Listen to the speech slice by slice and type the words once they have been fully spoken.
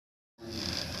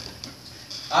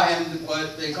I am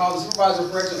what they call the supervisor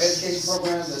of correctional education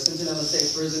programs at Centennial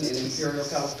State Prison in Imperial,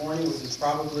 California, which is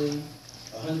probably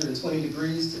 120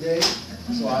 degrees today.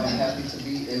 So I am happy to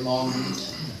be in Long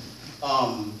Beach.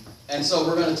 And so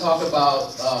we're going to talk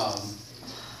about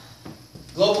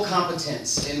global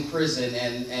competence in prison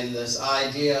and this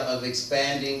idea of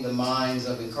expanding the minds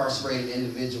of incarcerated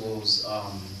individuals,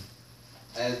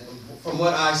 from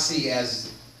what I see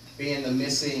as being the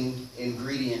missing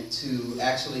ingredient to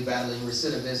actually battling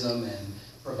recidivism and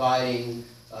providing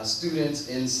students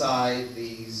inside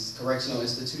these correctional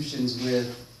institutions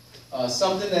with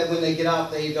something that when they get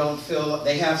out they don't feel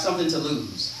they have something to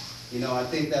lose. You know, I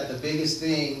think that the biggest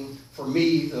thing for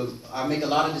me, I make a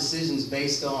lot of decisions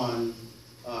based on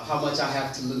how much I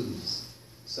have to lose.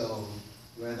 So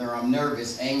whether I'm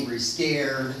nervous, angry,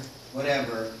 scared,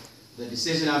 whatever, the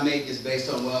decision I make is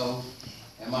based on, well,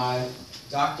 am I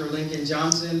Dr. Lincoln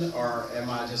Johnson or am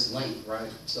I just Link, right?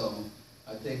 So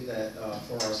I think that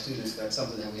for our students, that's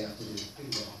something that we have to do.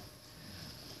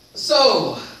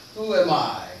 So, who am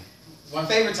I? My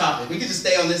favorite topic. We could just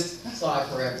stay on this slide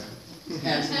forever.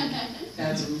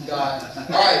 Handsome guy.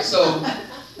 All right, so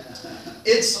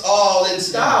it's all in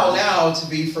style now to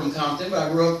be from Compton, but I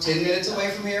grew up 10 minutes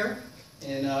away from here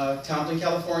in Compton,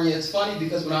 California. It's funny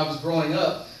because when I was growing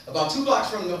up, about 2 blocks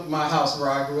from my house where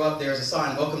I grew up, there's a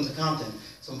sign, "Welcome to Compton."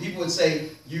 So when people would say,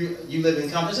 you live in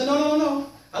Compton, I said, no.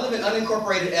 I live in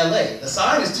unincorporated LA. The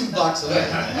sign is 2 blocks away.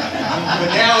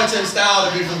 But now it's in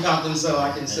style to be from Compton, so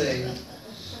I can say,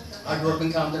 I grew up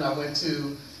in Compton. I went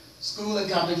to school in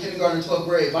Compton, kindergarten, 12th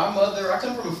grade. My mother, I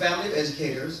come from a family of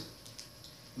educators.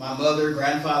 My mother,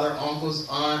 grandfather, uncles,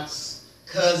 aunts,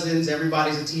 cousins,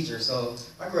 everybody's a teacher. So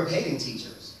I grew up hating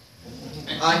teachers.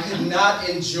 I could not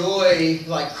enjoy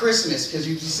like Christmas because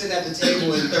you'd be sitting at the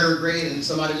table in 3rd grade and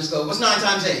somebody just go, "What's 9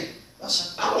 times 8?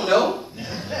 I don't know.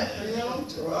 You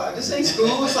know, this ain't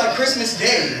school. It's like Christmas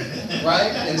Day,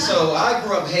 right? And so I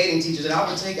grew up hating teachers, and I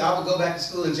would go back to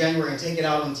school in January and take it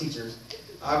out on the teachers.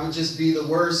 I would just be the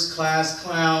worst class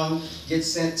clown, get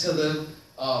sent to the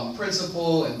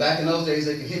principal, and back in those days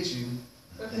they could hit you.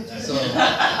 So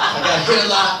I got hit a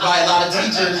lot by a lot of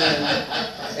teachers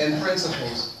and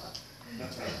principals.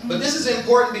 But this is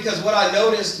important because what I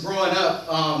noticed growing up,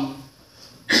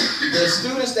 the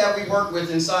students that we work with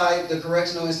inside the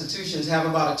correctional institutions have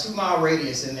about a 2-mile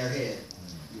radius in their head.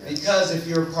 Because if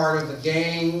you're part of a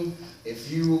gang,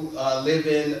 if you live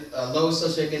in a low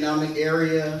socioeconomic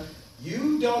area,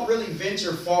 you don't really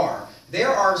venture far.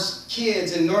 There are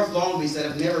kids in North Long Beach that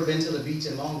have never been to the beach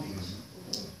in Long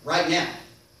Beach, right now.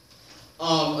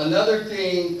 Another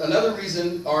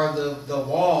reason are the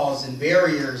walls and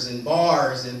barriers and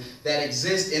bars that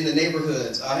exist in the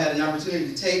neighborhoods. I had an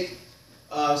opportunity to take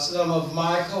some of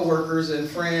my coworkers and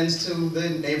friends to the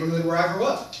neighborhood where I grew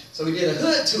up. So we did a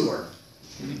hood tour.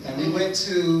 And we went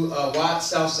to Watts,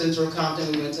 South Central,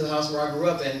 Compton. We went to the house where I grew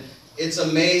up. And it's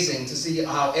amazing to see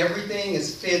how everything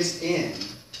is fenced in.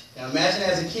 Now imagine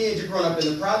as a kid, you're growing up in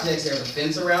the projects. There's a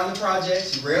fence around the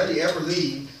projects. You rarely ever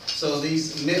leave. So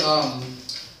these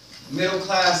middle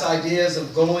class ideas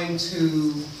of going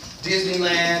to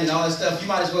Disneyland and all that stuff, you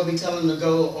might as well be telling them to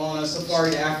go on a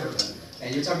safari to Africa.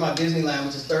 And you're talking about Disneyland,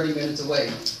 which is 30 minutes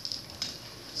away.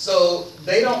 So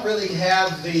they don't really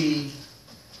have the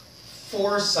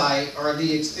foresight or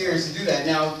the experience to do that.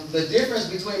 Now, the difference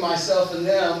between myself and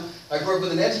them, I grew up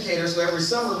with an educator, so every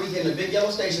summer we get in a big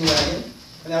yellow station wagon,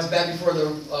 and that was back before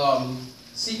the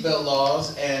seatbelt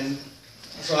laws, and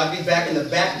so I'd be back in the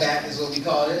back is what we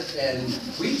called it, and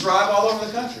we'd drive all over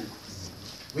the country.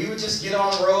 We would just get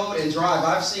on the road and drive.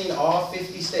 I've seen all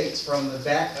 50 states from the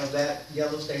back of that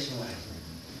yellow station wagon.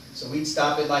 So we'd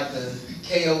stop at like the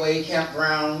KOA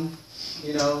campground,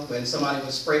 you know, when somebody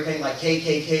would spray paint like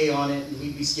KKK on it, and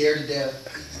we'd be scared to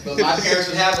death. But my parents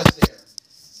would have us there.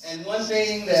 And one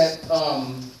thing that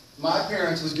my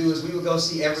parents would do is we would go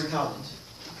see every college.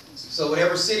 So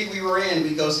whatever city we were in,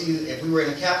 we'd go see, if we were in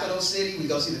a capital city, we'd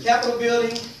go see the Capitol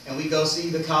building, and we'd go see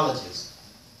the colleges.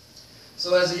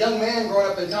 So as a young man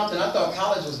growing up in Compton, I thought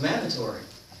college was mandatory.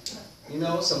 You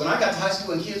know, so when I got to high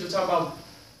school and kids were talking about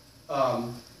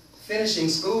finishing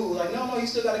school, like, no, you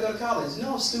still got to go to college.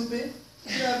 No, stupid.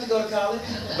 You don't have to go to college.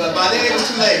 But by then it was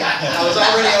too late. I was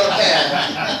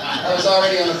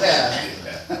already on the path.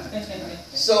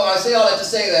 So I say all that to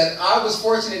say that I was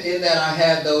fortunate in that I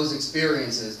had those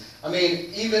experiences. I mean,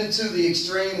 even to the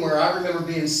extreme where I remember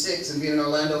being 6 and being in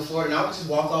Orlando, Florida, and I would just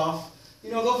walk off,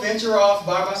 you know, go venture off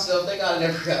by myself. Thank God I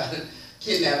never got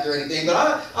kidnapped or anything. But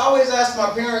I always asked my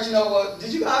parents, you know, well,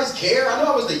 did you guys care? I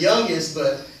know I was the youngest,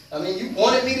 but I mean, you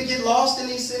wanted me to get lost in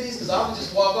these cities because I would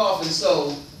just walk off. And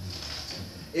so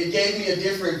it gave me a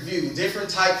different view, different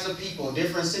types of people,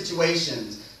 different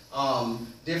situations,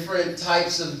 different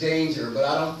types of danger. But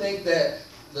I don't think that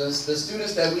the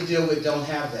students that we deal with don't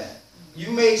have that.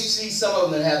 You may see some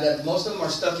of them that have that, but most of them are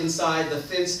stuck inside the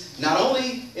fence, not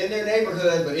only in their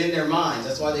neighborhood, but in their minds.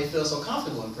 That's why they feel so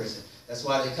comfortable in prison. That's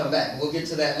why they come back. We'll get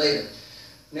to that later.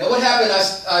 Now, what happened,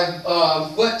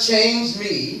 what changed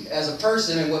me as a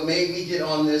person and what made me get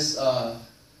on this,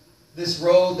 this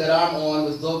road that I'm on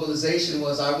with globalization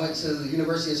was I went to the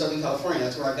University of Southern California.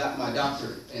 That's where I got my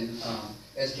doctorate in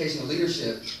educational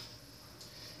leadership.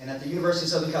 And at the University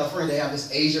of Southern California, they have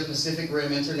this Asia Pacific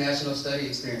Rim International Study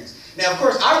Experience. Now, of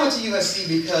course, I went to USC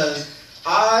because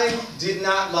I did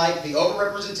not like the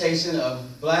overrepresentation of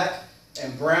black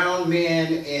and brown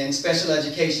men in special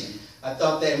education. I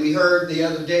thought that, and we heard the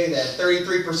other day that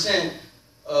 33%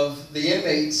 of the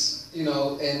inmates, you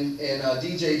know, in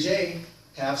DJJ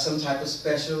have some type of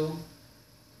special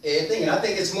ed thing. And I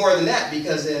think it's more than that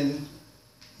because in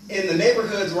the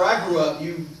neighborhoods where I grew up,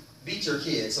 you beat your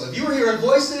kids. So if you were hearing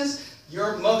voices,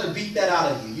 your mother beat that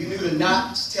out of you. You knew to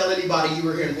not tell anybody you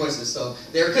were hearing voices. So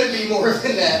there could be more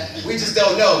than that. We just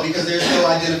don't know because there's no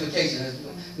identification.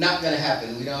 It's not going to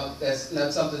happen. We don't. That's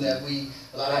not something that we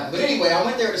allow to happen. But anyway, I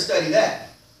went there to study that.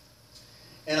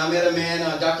 And I met a man,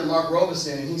 Dr. Mark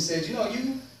Robeson, and he said, you know,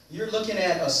 you're looking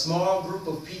at a small group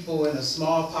of people in a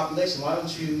small population. Why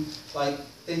don't you, like,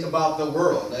 think about the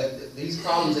world? These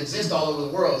problems exist all over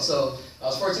the world. So I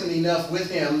was fortunate enough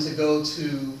with him to go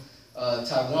to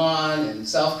Taiwan and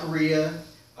South Korea.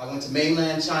 I went to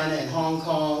mainland China and Hong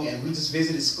Kong, and we just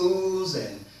visited schools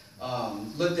and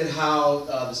looked at how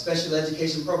the special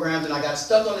education programs, and I got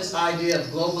stuck on this idea of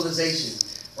globalization,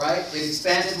 right? It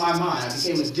expanded my mind. I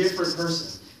became a different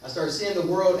person. I started seeing the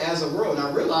world as a world, and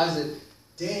I realized that,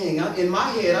 dang, in my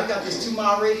head, I got this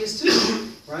 2-mile radius too,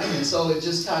 right? And so it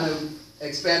just kind of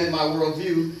expanded my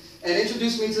worldview and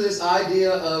introduced me to this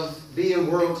idea of being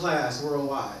world-class,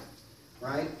 worldwide,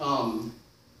 right?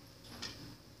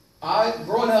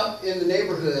 Growing up in the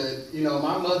neighborhood, you know,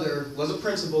 my mother was a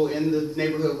principal in the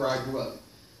neighborhood where I grew up.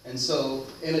 And so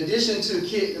in addition to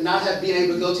not being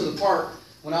able to go to the park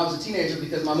when I was a teenager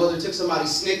because my mother took somebody's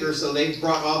Snicker, so they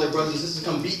brought all their brothers and sisters to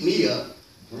come beat me up.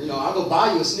 You know, I'll go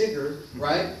buy you a Snicker,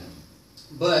 right?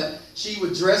 But she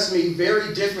would dress me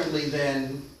very differently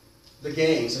than the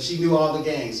gang. So she knew all the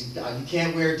gangs. You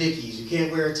can't wear Dickies. You can't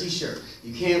wear a t-shirt.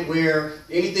 You can't wear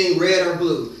anything red or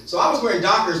blue. So I was wearing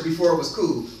Dockers before it was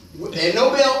cool. And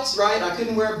no belts, right? I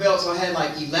couldn't wear a belt, so I had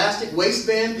like elastic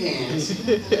waistband pants.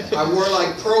 I wore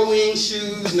like pro wing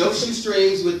shoes, no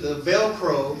shoestrings with the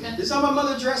Velcro. This is how my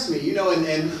mother dressed me, you know, and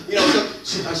you know,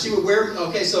 so she would wear,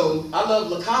 okay, so I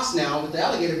love Lacoste now with the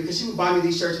alligator because she would buy me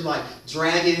these shirts with like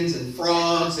dragons and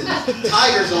frogs and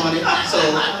tigers on it. So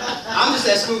I'm just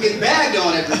at school getting bagged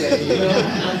on every day, you know.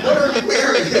 Like, what are you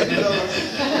wearing? You know,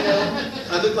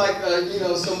 I look like, you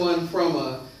know, someone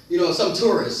from, you know, some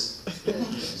tourist.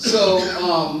 So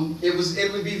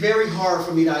it would be very hard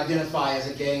for me to identify as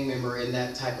a gang member in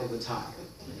that type of attire,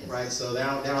 right? So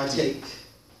now I take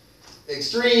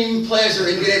extreme pleasure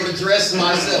in being able to dress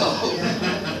myself.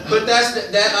 But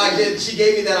that idea, she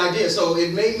gave me that idea, so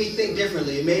it made me think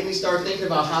differently. It made me start thinking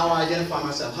about how I identify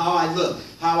myself, how I look,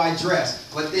 how I dress,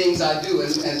 what things I do,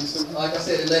 and like I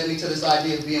said, it led me to this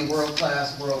idea of being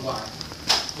world-class, worldwide.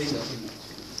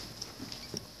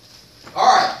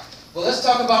 All right. Well, let's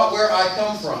talk about where I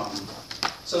come from.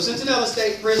 So Centinela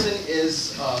State Prison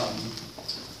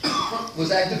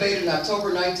was activated in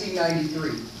October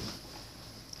 1993.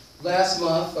 Last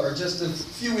month, or just a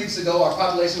few weeks ago, our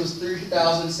population was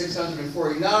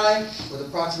 3,649 with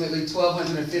approximately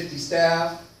 1,250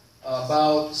 staff,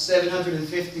 about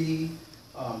 750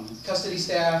 custody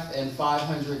staff, and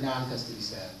 500 non-custody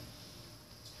staff.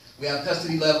 We have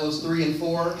custody levels 3 and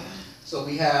 4. So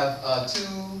we have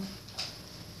 2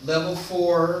 Level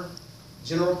 4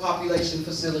 general population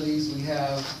facilities. We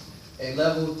have a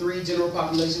Level 3 general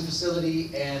population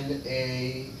facility and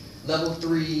a Level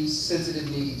 3 sensitive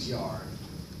needs yard.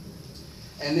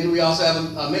 And then we also have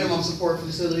a minimum support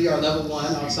facility, our Level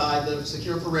 1 outside the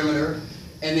secure perimeter.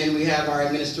 And then we have our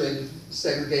administrative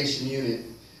segregation unit.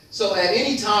 So at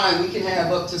any time, we can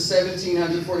have up to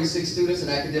 1,746 students in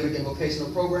academic and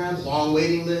vocational programs, long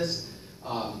waiting list.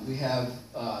 We have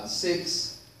 6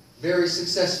 very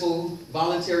successful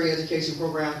voluntary education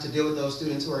programs to deal with those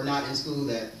students who are not in school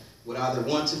that would either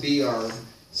want to be or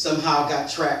somehow got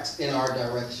tracked in our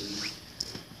direction.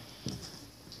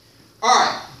 All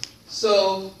right,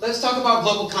 so let's talk about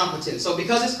global competence. So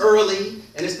because it's early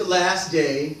and it's the last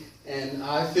day and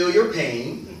I feel your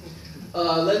pain,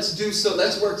 let's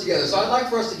work together. So I'd like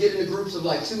for us to get into groups of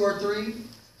like 2 or 3.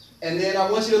 And then I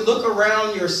want you to look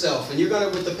around yourself, and you're going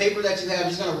to, with the paper that you have, you're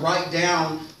just going to write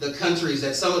down the countries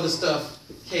that some of the stuff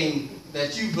came,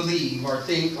 that you believe or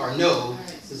think or know,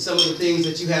 and some of the things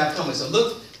that you have coming. So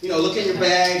look, look in your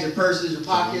bags, your purses, your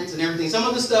pockets, and everything. Some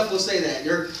of the stuff will say that.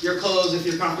 Your clothes, if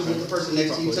you're comfortable with the person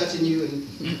next to you touching you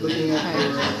and looking at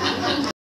your